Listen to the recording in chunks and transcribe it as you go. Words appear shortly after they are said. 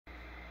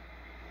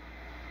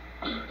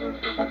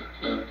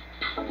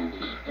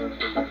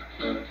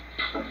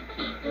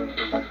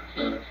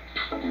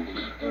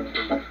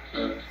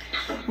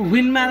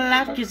When my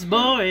life gets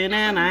boring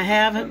and I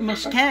haven't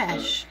much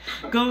cash,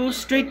 go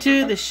straight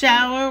to the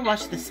shower,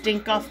 wash the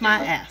stink off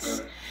my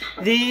ass.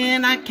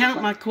 Then I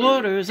count my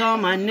quarters, all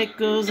my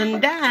nickels and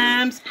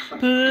dimes,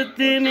 put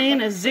them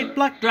in a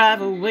Ziploc,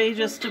 drive away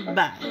just to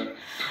buy.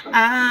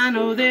 I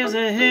know there's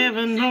a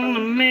heaven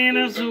only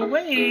minutes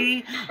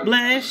away.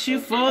 Bless you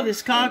for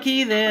this car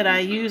key that I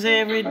use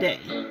every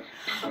day.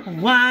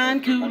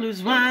 Wine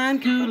coolers,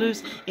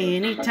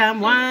 anytime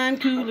wine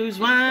coolers,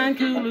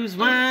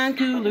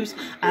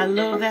 I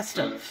love that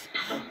stuff.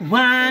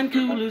 Wine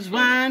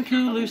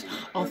coolers,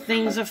 all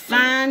things are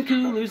fine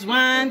coolers,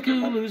 wine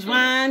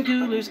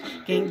coolers,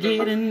 can't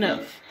get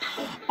enough.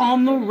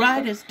 On the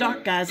right is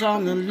dark eyes,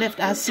 on the left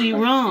I see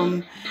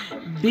rum.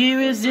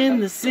 Beer is in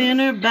the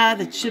center by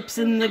the chips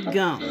and the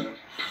gum.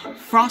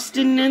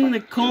 Frosting in the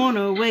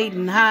corner,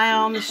 waiting high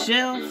on the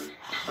shelf.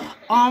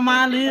 All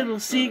my little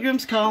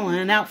Seagrams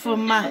calling out for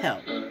my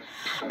help.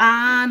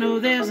 I know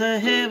there's a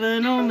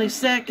heaven only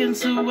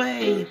seconds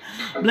away.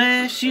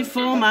 Bless you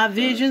for my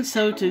vision,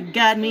 so to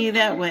guide me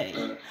that way.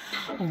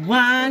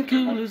 Wine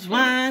coolers,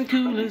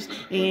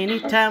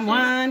 anytime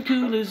wine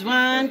coolers,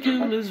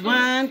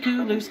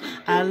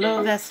 I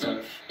love that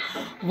stuff.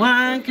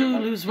 Wine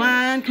coolers,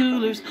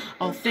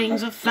 all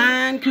things are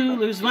fine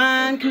coolers,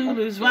 wine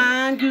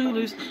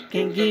coolers,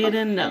 can't get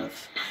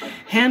enough.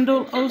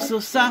 Handle oh so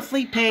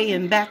softly,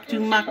 paying back to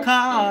my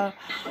car.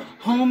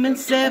 Home in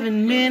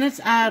 7 minutes,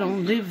 I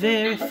don't live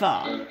very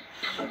far.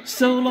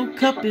 Solo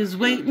cup is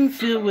waiting,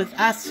 filled with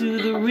ice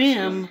to the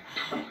rim.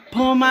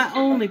 Pour my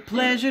only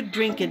pleasure,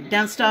 drink it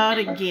down, start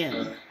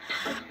again.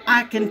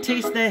 I can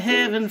taste the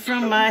heaven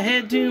from my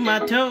head to my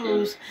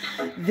toes.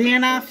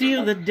 Then I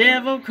feel the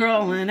devil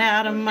crawling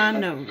out of my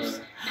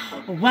nose.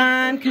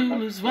 Wine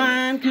coolers,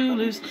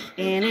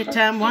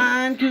 anytime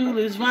wine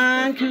coolers,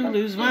 I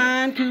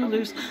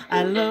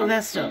love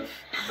that stuff.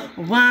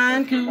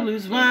 Wine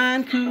coolers,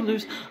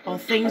 all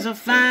things are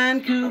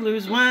fine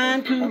coolers,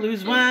 wine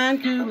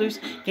coolers,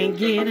 can't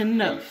get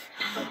enough.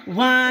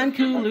 Wine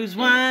coolers,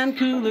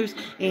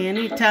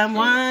 anytime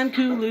wine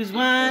coolers,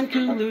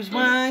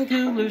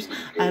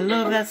 I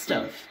love that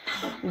stuff.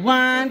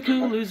 Wine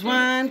coolers,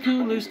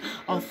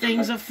 all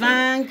things are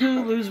fine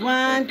coolers,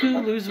 wine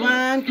coolers,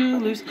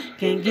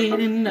 can't get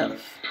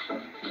enough.